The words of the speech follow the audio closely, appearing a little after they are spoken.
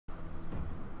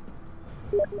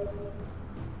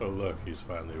Oh look, he's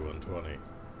finally 120.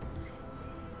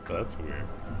 That's weird.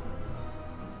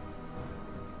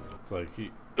 It's like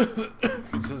he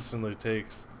consistently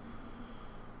takes...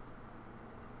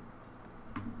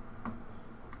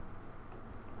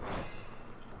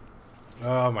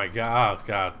 Oh my god, oh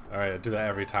god. Alright, I do that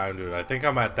every time, dude. I think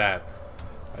I'm at that.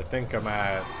 I think I'm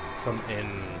at some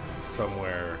inn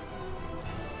somewhere.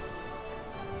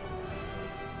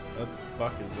 What the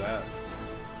fuck is that?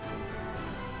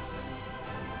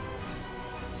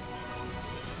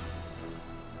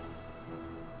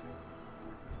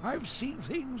 I've seen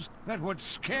things that would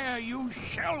scare you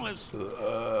shelless.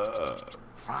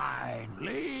 Fine,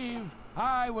 leave.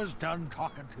 I was done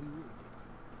talking to you.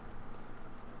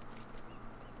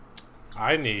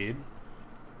 I need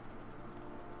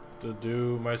to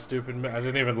do my stupid... I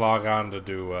didn't even log on to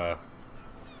do a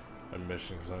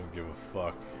mission because I don't give a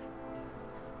fuck.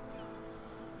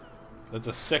 That's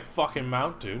a sick fucking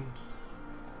mount, dude.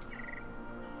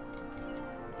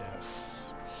 Yes.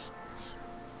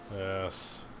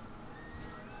 Yes.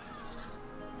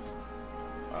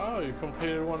 Oh, you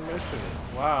completed one mission.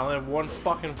 Wow, I only have one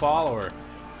fucking follower.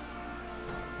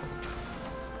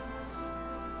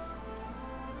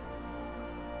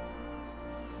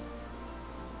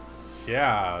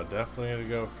 Yeah, definitely gonna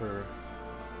go for...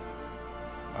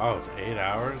 Oh, it's 8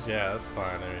 hours? Yeah, that's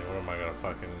fine. I mean, what am I gonna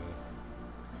fucking...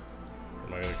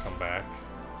 Am I gonna come back?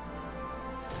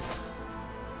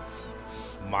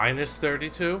 Minus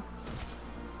 32?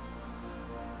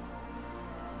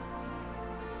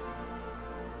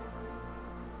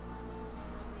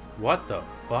 What the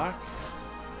fuck?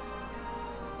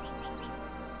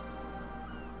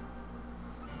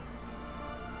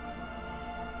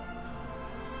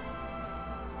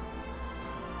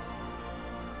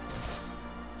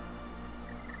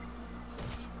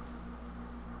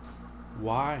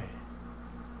 Why?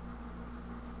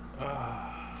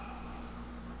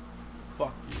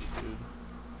 Fuck you, dude.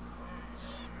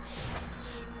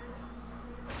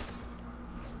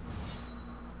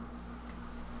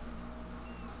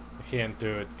 I can't do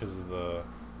it because of the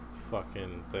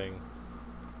fucking thing.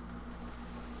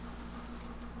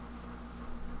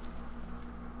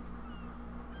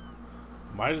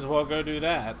 Might as well go do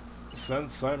that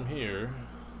since I'm here.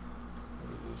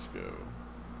 Where does this go?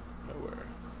 Nowhere.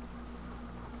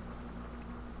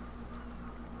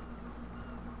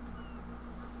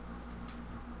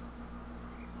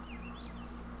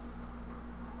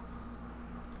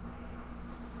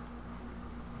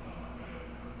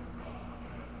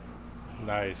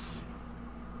 Nice.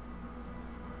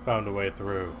 Found a way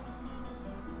through.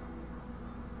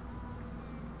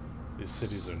 These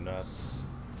cities are nuts.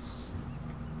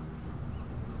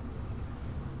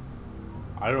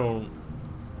 I don't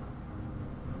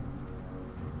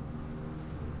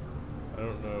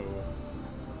know.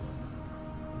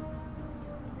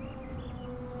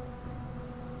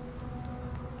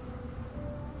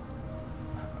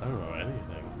 I don't know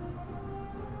anything.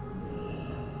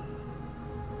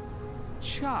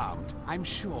 Charmed, I'm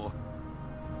sure.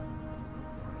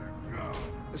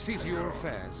 See to your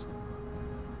affairs.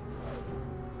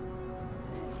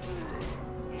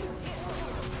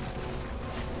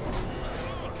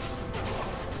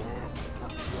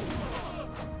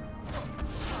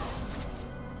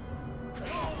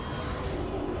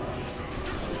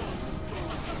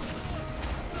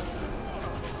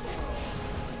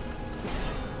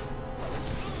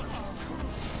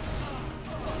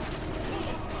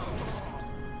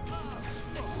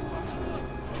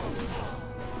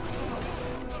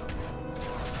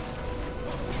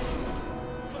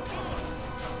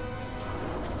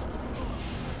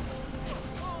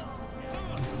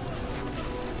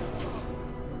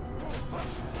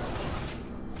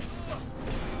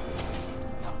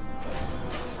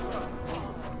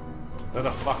 Is that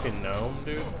a fucking gnome,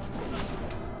 dude?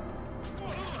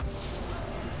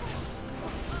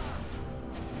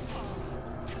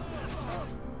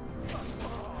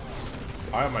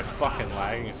 Why am I fucking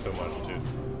lagging so much, dude?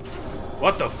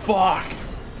 What the fuck?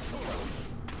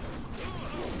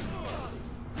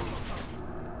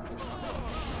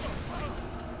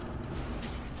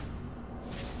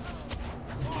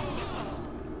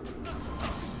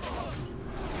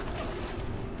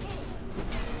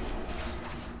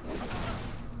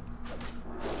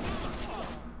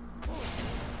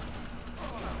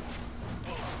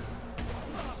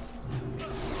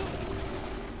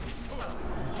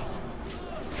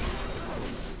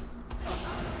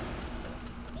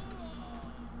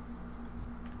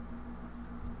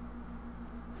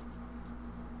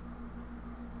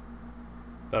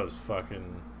 That was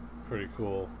fucking pretty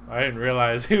cool. I didn't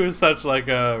realize he was such like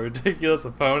a ridiculous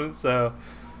opponent, so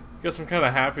Guess I'm kind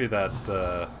of happy that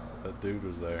that dude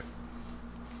was there.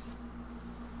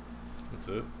 That's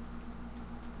it.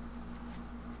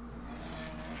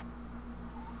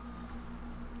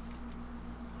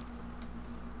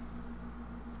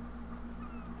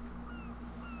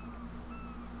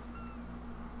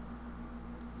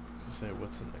 Say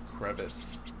what's in the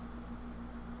crevice.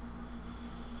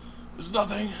 There's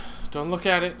nothing. Don't look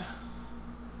at it.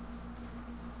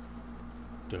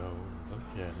 Don't look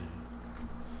at it.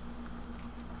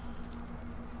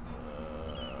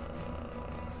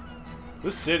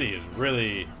 This city is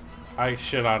really... I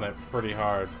shit on it pretty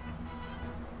hard.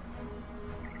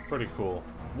 Pretty cool.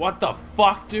 What the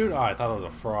fuck, dude? Oh, I thought it was a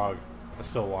frog. I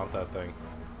still want that thing.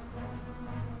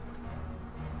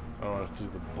 I don't want to do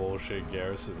the bullshit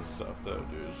garrison stuff though,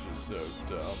 dude. It's just so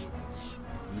dumb.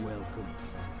 Welcome.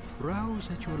 Browse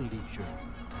at your leisure.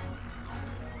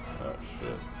 Oh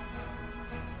shit.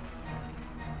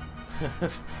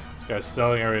 This guy's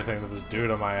selling everything to this dude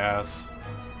on my ass.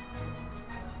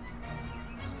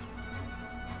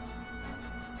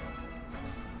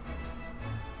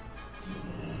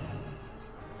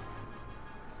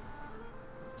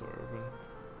 Door open.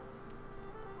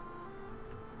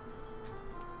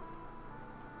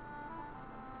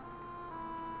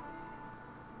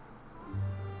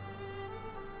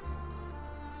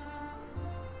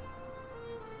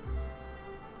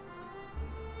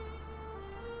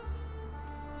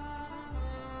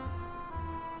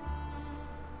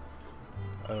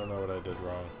 I don't know what I did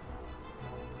wrong.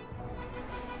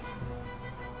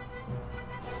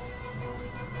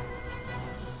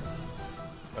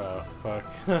 Oh, fuck.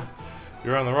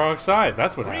 You're on the wrong side.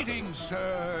 That's what happened. Greetings,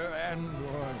 sir, and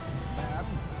ma'am.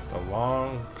 The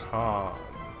Long Con.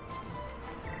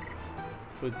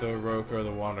 With the Roker,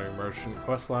 the Wandering Merchant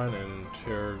questline and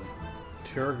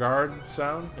Tiergard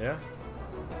sound? Yeah?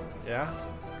 Yeah?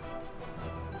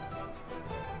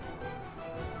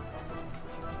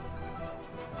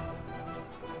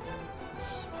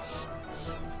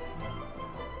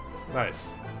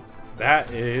 Nice. That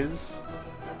is...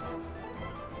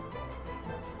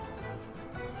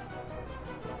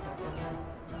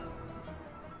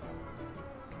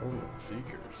 Total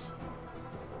Seekers.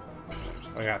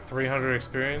 I got 300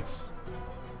 experience.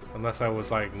 Unless I was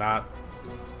like not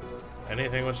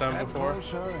anything with them before.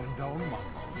 Closer and don't mumble.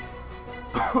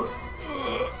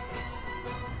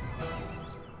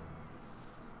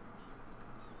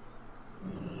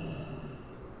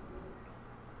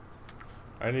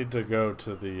 I need to go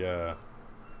to the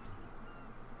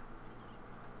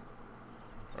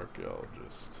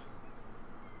archaeologist.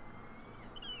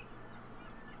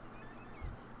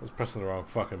 I was pressing the wrong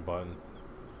fucking button.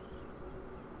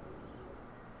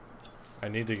 I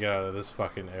need to get out of this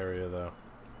fucking area though.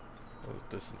 I was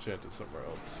disenchanted somewhere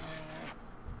else.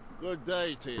 Good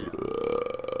day to you.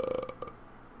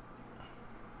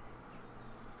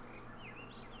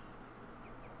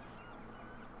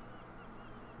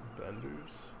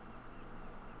 Vendors.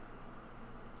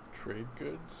 Trade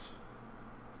goods.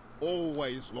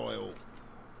 Always loyal.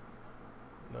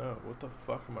 No, what the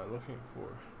fuck am I looking for?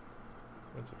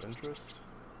 Points of interest?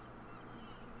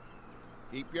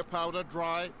 Keep your powder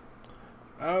dry.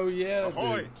 Oh yeah,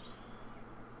 Ahoy. dude.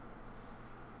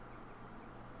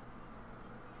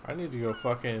 I need to go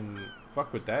fucking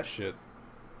fuck with that shit.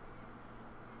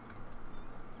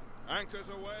 Anchors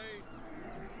away.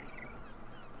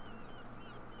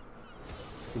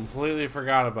 Completely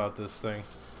forgot about this thing.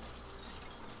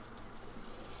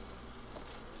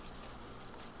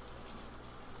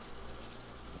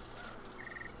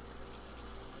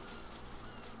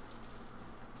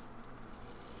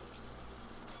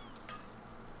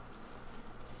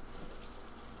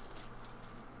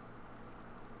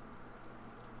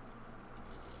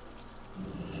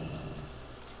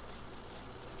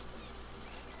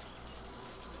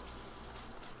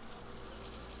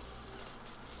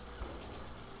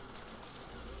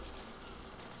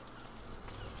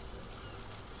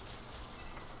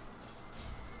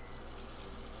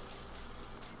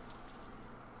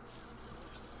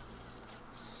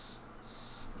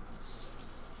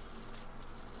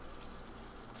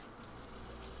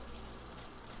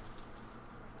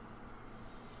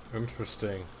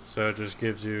 Interesting. So it just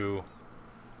gives you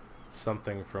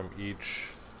something from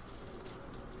each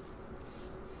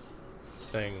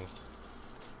thing.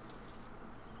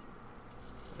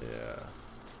 Yeah.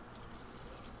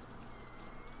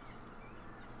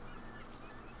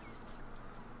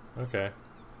 Okay.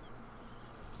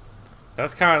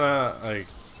 That's kind of like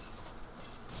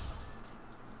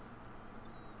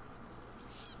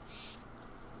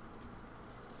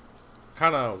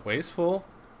kind of wasteful.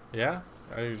 Yeah.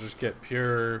 You just get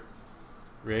pure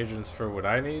Reagents for what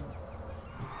I need.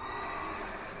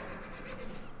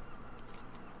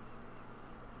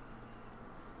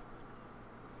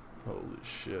 Holy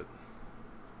shit.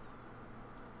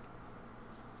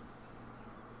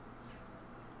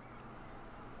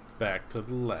 Back to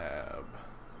the lab.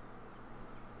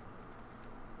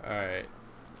 Alright.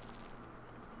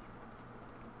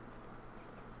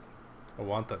 I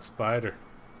want that spider.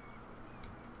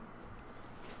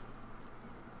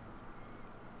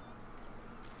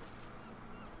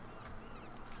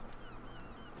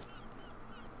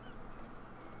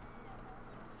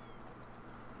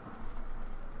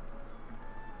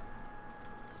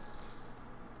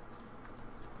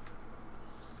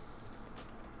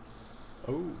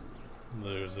 Oh,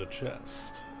 there's a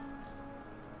chest.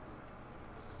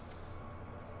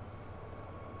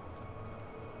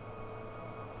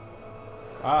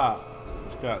 Ah,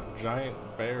 it's got giant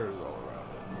bears all around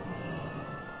it.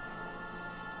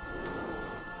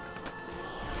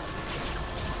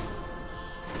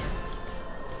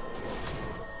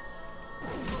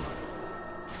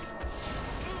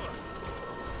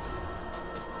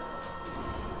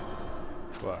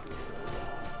 Fuck.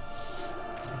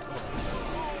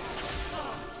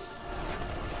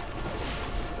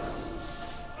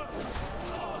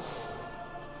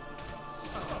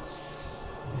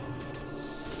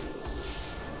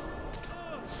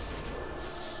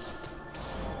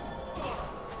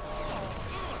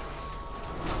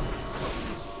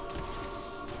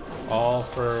 All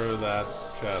for that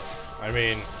chest. I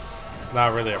mean, it's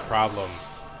not really a problem.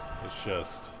 It's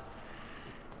just,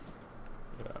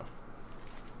 you know.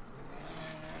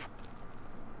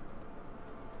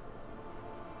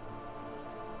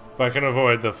 If I can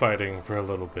avoid the fighting for a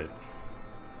little bit.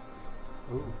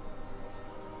 Ooh.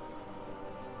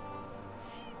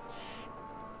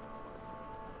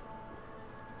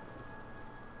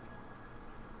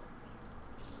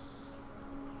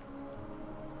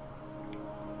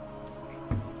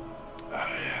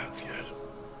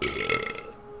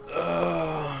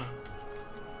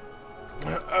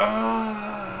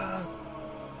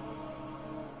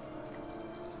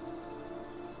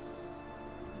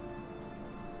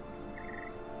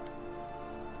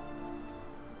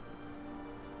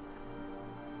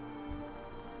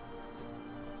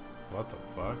 What the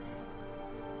fuck?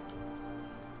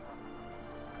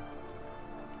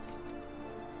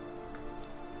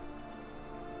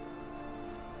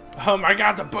 Oh my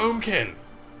god, the boomkin!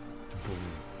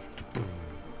 I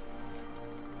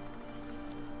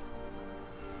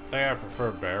think I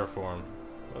prefer bear form.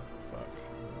 What the fuck?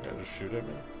 You gonna just shoot at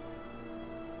me?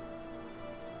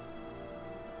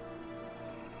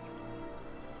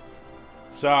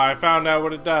 So I found out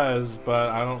what it does, but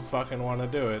I don't fucking want to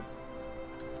do it.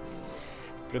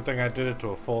 Good thing I did it to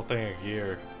a full thing of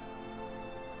gear.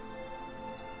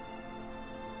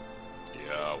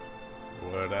 Yo.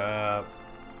 What up?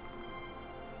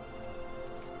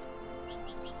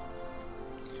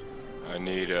 I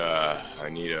need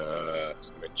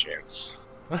some enchants.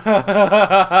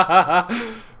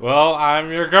 Well,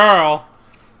 I'm your girl.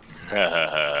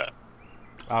 I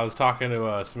was talking to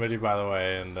Smitty, by the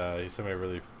way, and he sent me a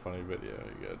really funny video.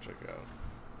 You gotta check it out.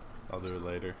 I'll do it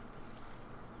later.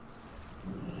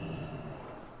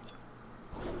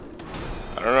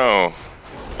 I don't know.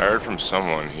 I heard from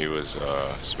someone he was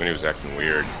Smitty was acting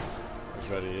weird. I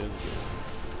bet he is.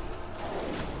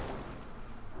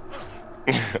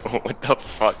 What the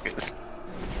fuck is?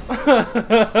 You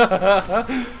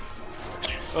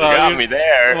got me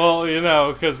there. Well, you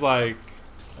know, because like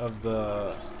of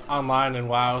the online and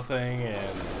WoW thing,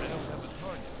 and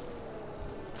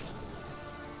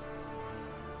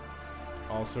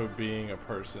also being a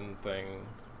person thing.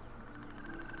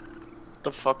 What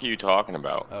the fuck are you talking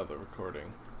about? Oh, the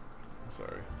recording.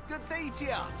 Sorry. Good day to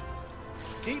ya.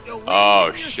 Keep the wind Oh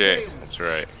in your shit, sails. that's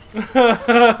right.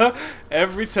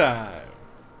 Every time.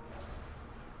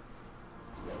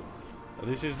 At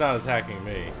least he's not attacking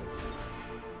me.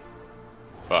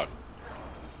 Fuck.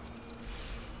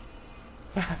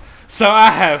 So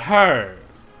I have heard.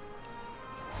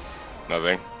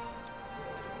 Nothing.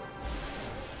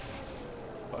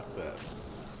 Fuck that.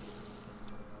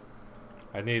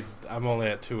 I'm only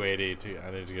at 280. I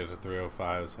need to get to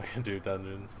 305 so I can do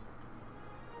dungeons.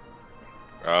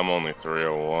 I'm only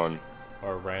 301.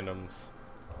 Or randoms.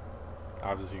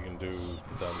 Obviously you can do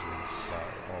the dungeons, just not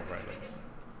all randoms.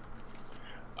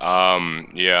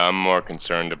 Yeah, I'm more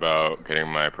concerned about getting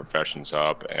my professions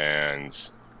up and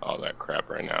all that crap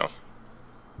right now.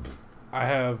 I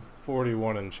have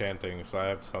 41 enchanting, so I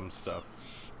have some stuff.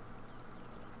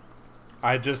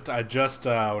 I just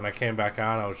when I came back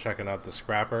on, I was checking out the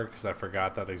scrapper because I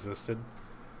forgot that existed.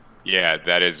 Yeah,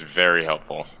 that is very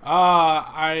helpful.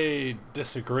 I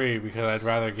disagree because I'd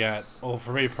rather get. Well,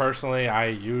 for me personally, I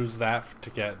use that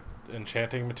to get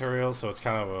enchanting materials, so it's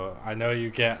kind of a. I know you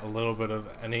get a little bit of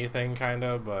anything, kind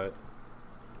of, but.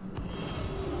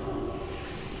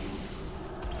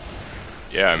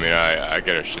 Yeah, I mean, I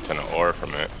get a shit ton of ore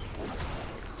from it.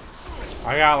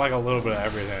 I got like a little bit of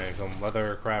everything, some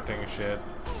leather crafting shit,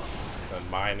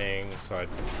 and mining, so I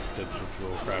did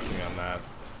jewel crafting on that.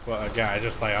 Well, again, I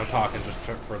just like, I'm talking just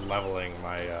for leveling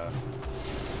my, shit.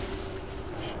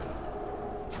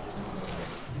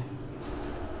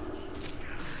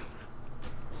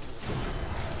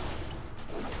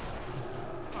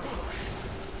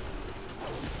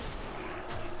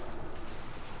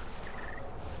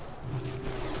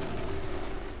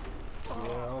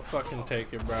 Yeah, I'll fucking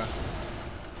take it, bruh.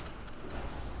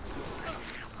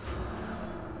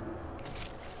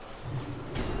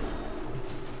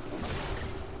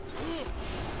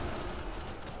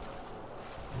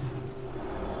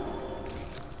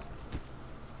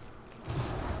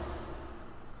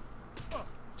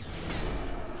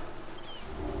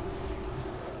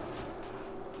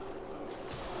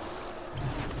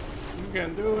 You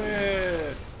can do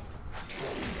it!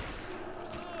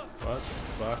 What the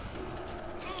fuck?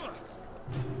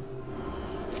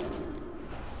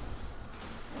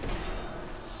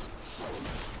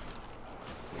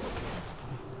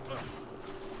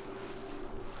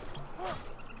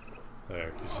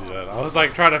 There, you see that? I was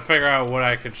like trying to figure out what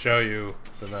I could show you,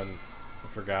 but then I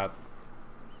forgot.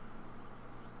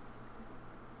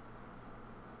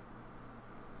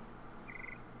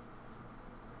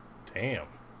 Damn.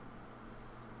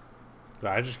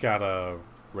 I just got a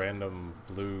random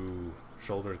blue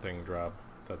shoulder thing drop.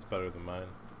 That's better than mine.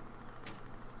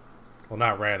 Well,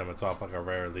 not random, it's off like a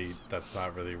rare elite. That's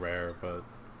not really rare, but...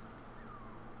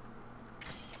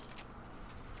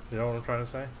 You know what I'm trying to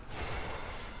say?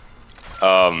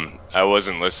 I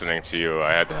wasn't listening to you.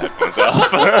 I had the headphones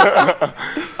off.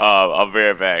 I'll be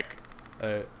right back.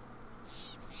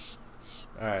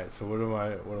 Alright, so what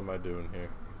am I doing here?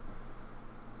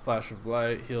 Flash of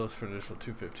light heals for initial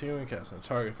 215 when cast on a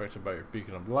target affected by your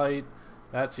beacon of light.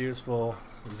 That's useful.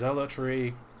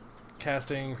 Zealotry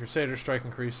casting Crusader Strike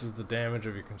increases the damage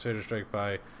of your Crusader Strike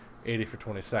by 80 for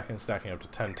 20 seconds, stacking up to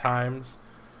 10 times.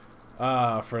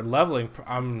 For leveling,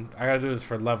 I gotta do this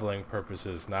for leveling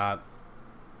purposes, not.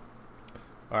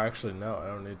 Oh, actually, no, I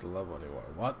don't need to level anymore.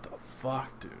 What the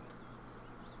fuck, dude?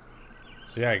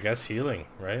 So yeah, I guess healing,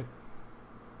 right?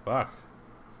 Fuck.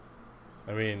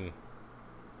 I mean.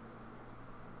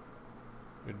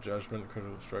 Good judgment,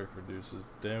 critical strike reduces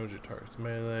the damage of target's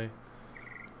melee.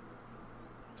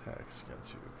 Attacks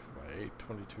against you by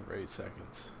 822 for 8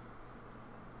 seconds.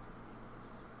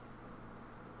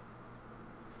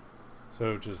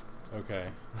 So just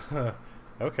okay.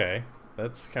 Okay.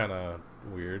 That's kinda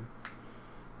weird.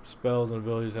 Spells and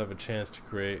abilities have a chance to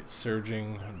create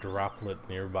surging droplet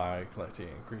nearby. Collecting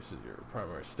increases your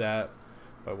primary stat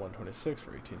by 126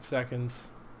 for 18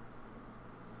 seconds.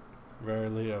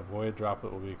 Rarely, a void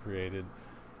droplet will be created,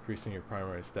 increasing your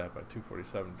primary stat by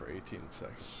 247 for 18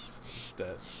 seconds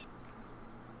instead.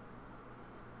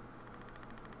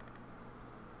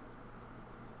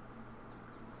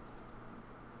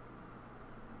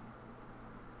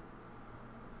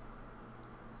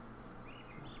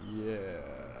 Yeah.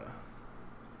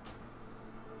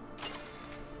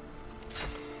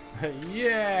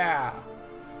 Yeah!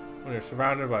 When you're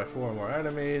surrounded by 4 or more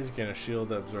enemies, gain a shield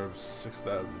that absorbs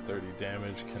 6,030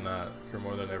 damage. Cannot occur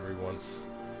more than every once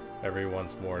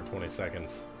more in 20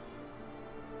 seconds.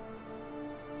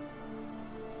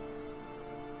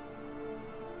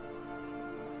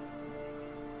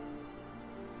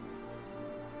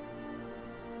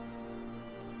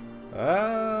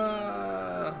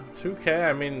 Uh, 2K,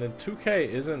 I mean, the 2K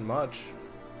isn't much.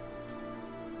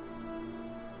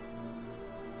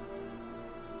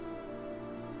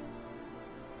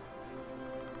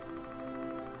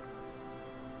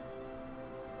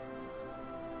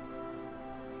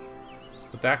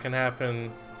 But that can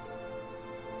happen.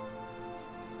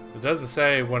 It doesn't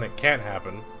say when it can't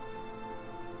happen.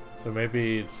 So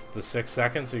maybe it's the 6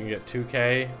 seconds so you can get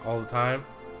 2K all the time.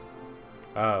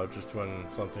 Oh, just when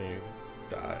something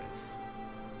dies.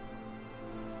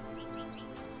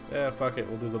 Yeah, fuck it,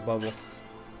 we'll do the bubble.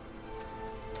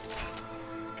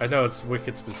 I know it's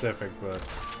wicked specific, but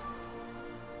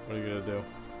what are you gonna do?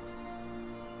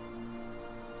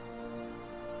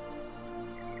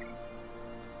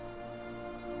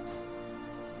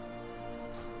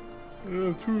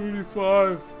 Yeah,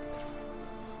 285.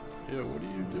 Yeah, what are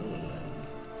you doing, man?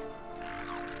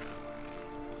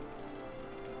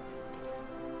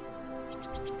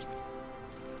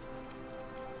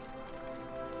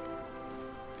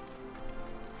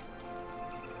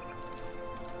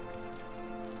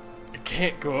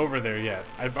 can't go over there yet.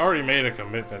 I've already made a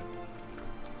commitment.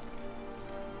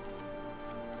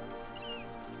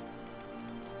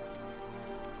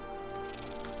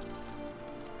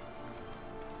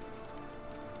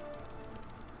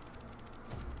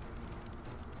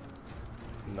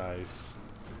 Nice.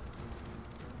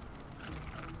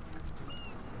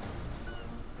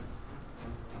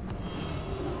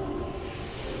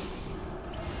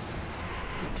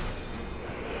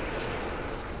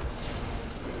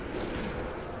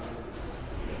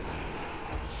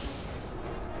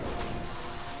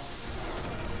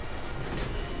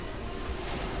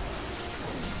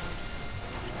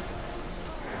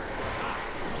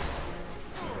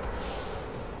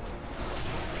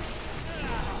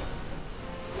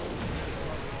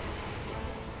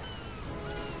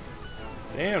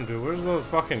 Damn, dude, where's those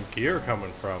fucking gear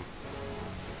coming from?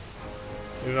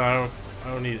 Dude, I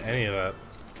don't need any of that.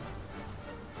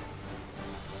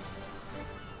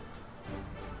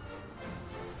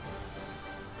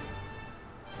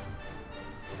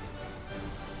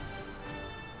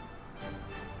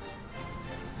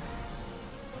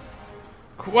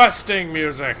 Questing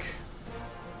music.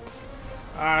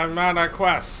 I'm on a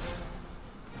quest.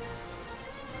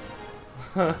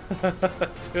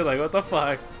 Dude, like, what the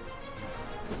fuck?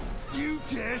 You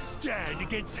dare stand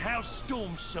against House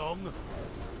Stormsong?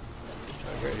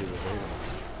 Okay, he's evading.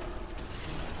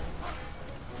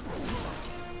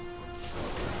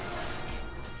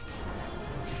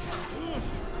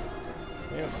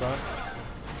 Damn, son.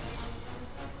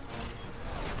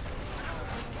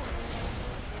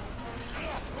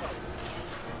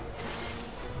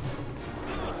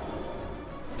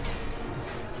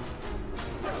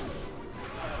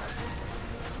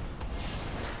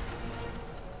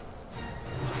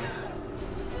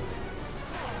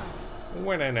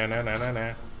 Na na na na na na. I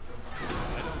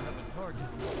don't have a target.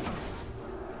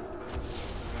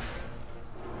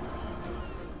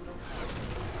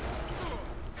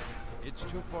 It's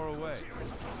too far away. To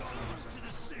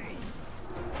the sea.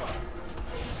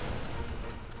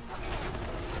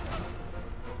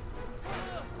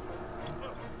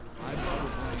 I'm out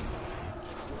of range.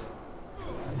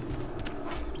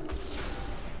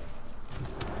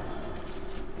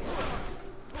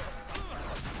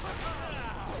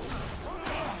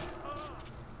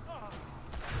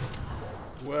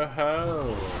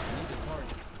 Whoa!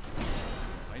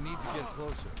 I need to get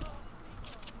closer.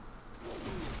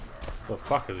 The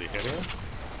fuck is he hitting him?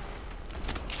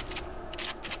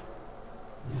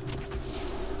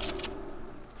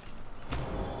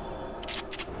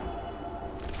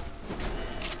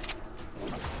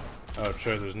 Oh,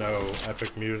 sure, there's no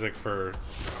epic music for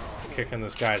kicking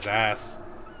this guy's ass.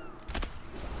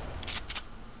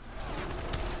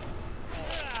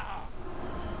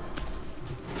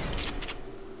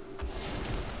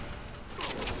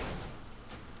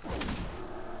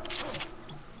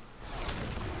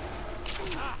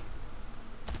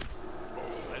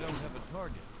 I don't have a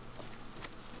target.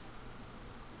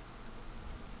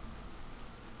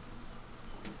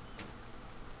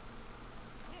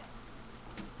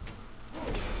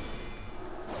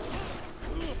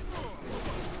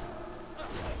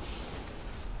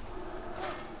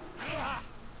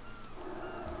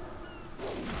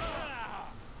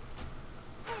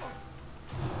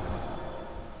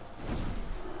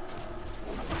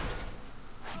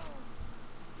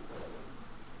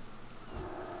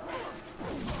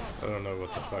 I don't know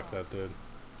what the fuck that did.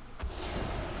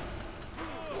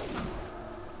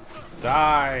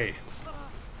 Die!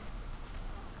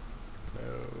 No.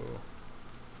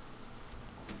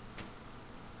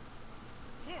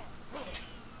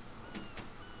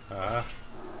 Ah.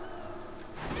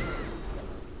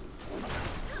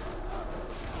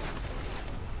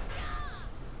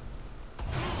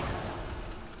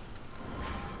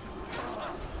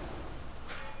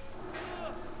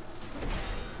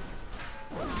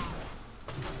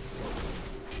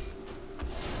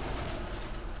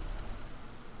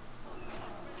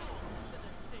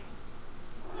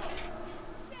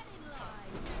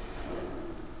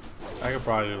 I could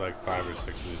probably do like 5 or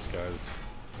 6 of these guys.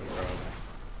 No problem.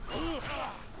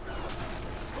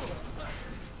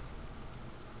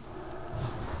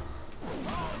 I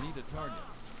need a target.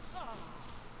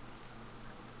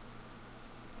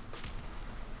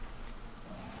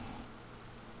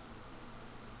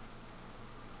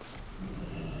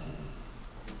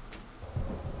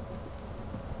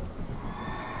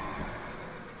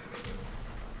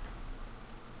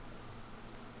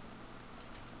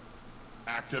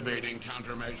 Activating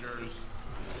countermeasures.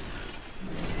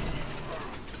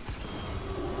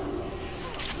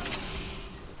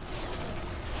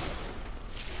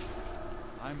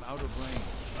 I'm out of range.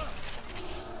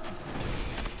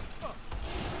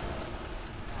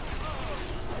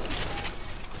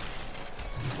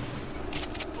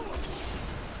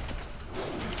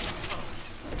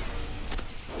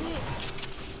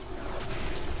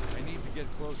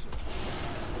 get closer.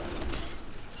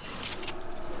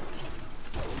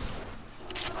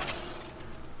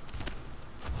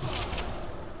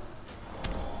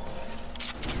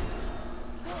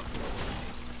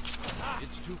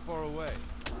 It's too far away.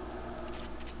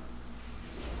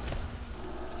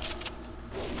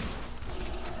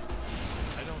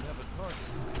 I don't have a target.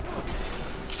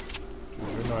 Dude,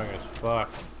 you're annoying as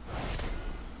fuck.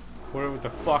 What are with the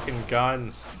fucking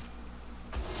guns?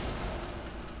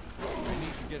 I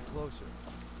need to get closer.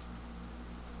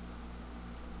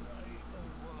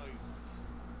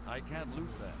 I can't loot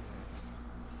that.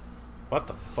 What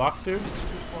the fuck, dude? It's too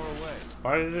far away.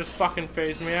 Why did it just fucking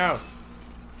phase me out?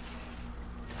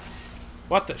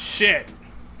 What the shit?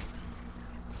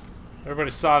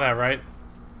 Everybody saw that, right?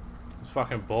 It's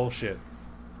fucking bullshit.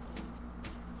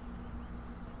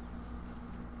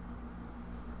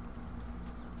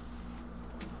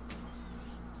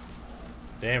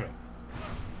 Damn it.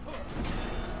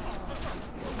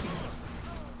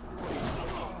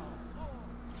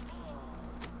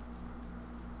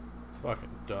 It's fucking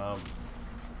dumb.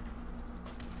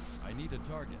 I need a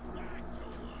target.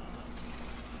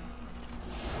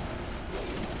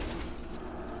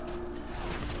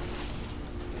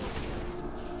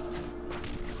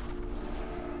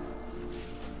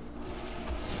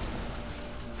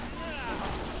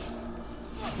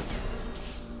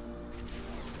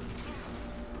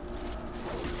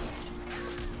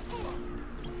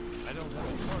 I don't have a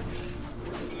target.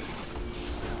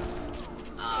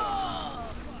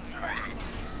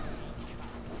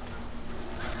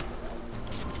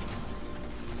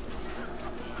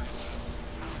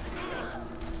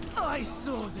 I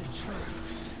saw the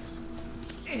truth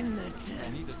in the I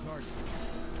depths. need a target.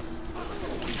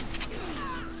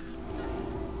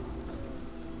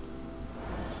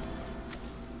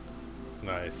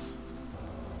 Nice.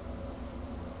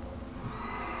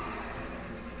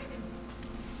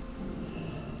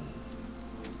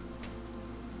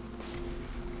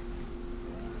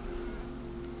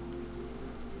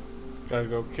 Gotta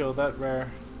go kill that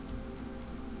bear.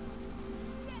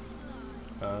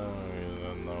 Oh, he's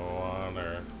in the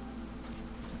water.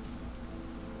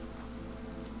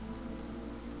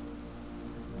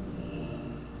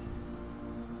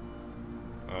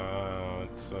 Oh,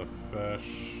 it's a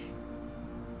fish.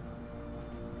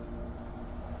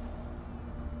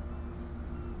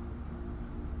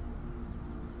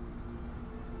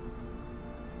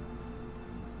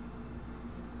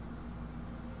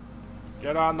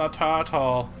 Get on the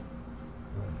turtle.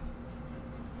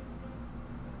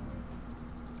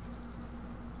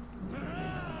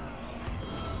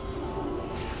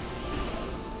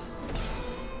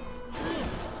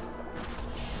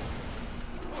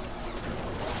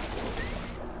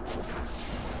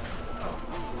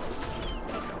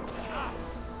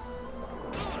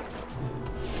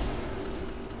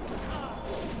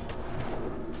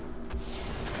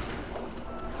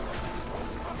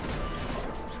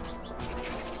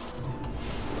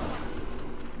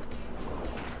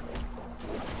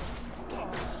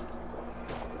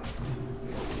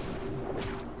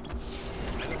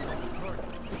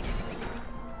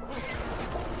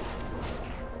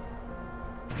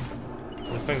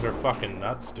 Those things are fucking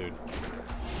nuts, dude.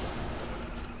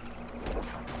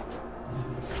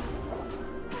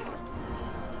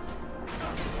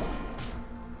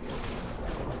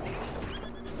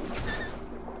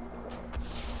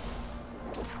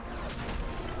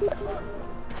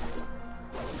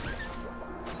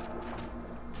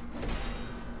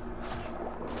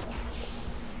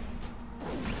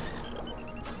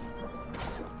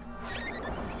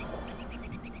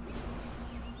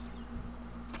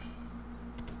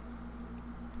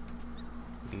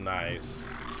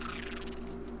 Nice.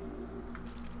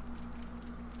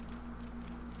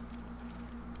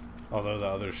 Although the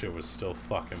other shit was still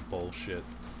fucking bullshit.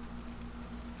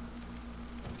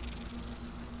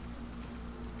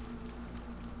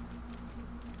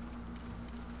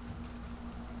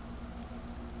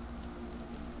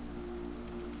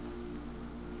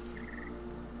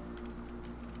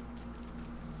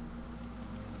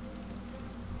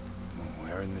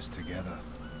 We're in this together.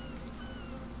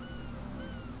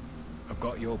 I've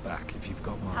got your back if you've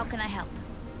got mine. How can I help?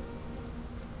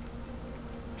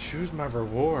 Choose my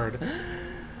reward.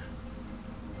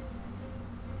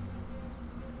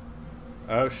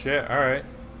 Oh shit, alright.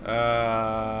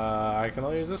 I can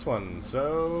only use this one,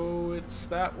 so it's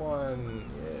that one.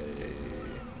 Yay.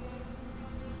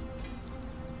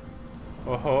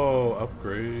 Oh ho,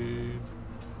 upgrade.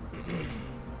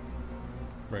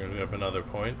 Bringing up another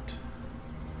point.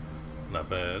 Not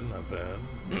bad, not bad.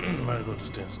 Might as well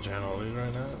just dance channel all these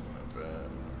right now. Not bad,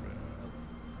 not bad.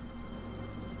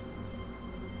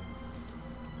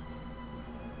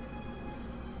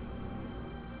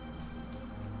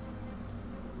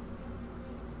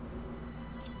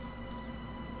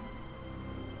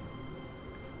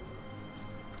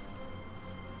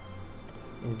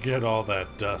 Get all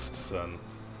that dust, son.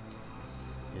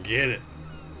 Get it.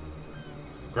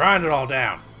 Grind it all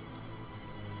down.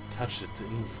 Touch its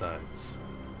insides.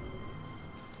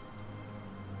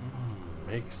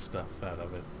 Make stuff out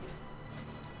of it.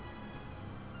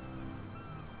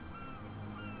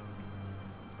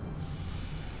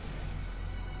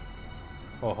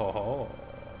 Ho ho ho.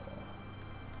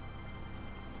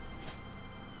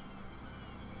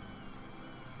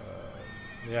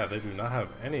 Yeah, they do not have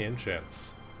any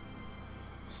enchants.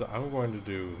 So I'm going to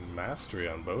do mastery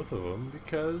on both of them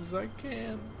because I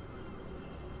can.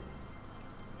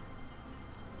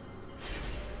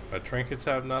 My trinkets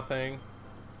have nothing.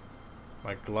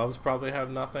 My gloves probably have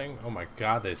nothing. Oh my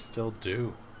god, they still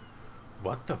do.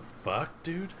 What the fuck,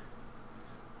 dude?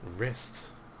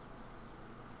 Wrists.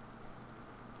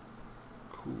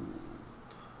 Cool.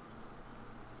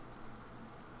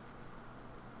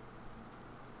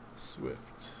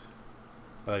 Swift.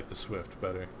 I like the Swift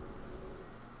better.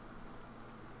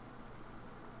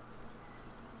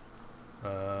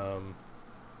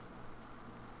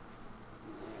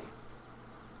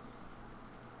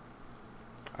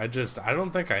 I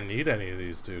don't think I need any of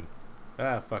these, dude.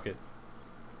 Ah, fuck it.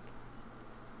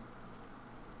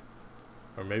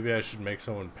 Or maybe I should make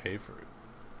someone pay for it.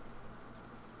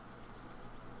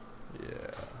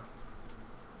 Yeah.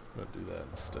 I'm gonna do that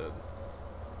instead.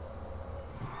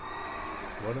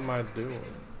 What am I doing?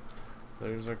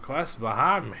 There's a quest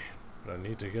behind me, but I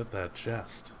need to get that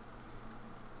chest.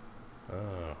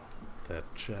 Oh, that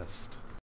chest.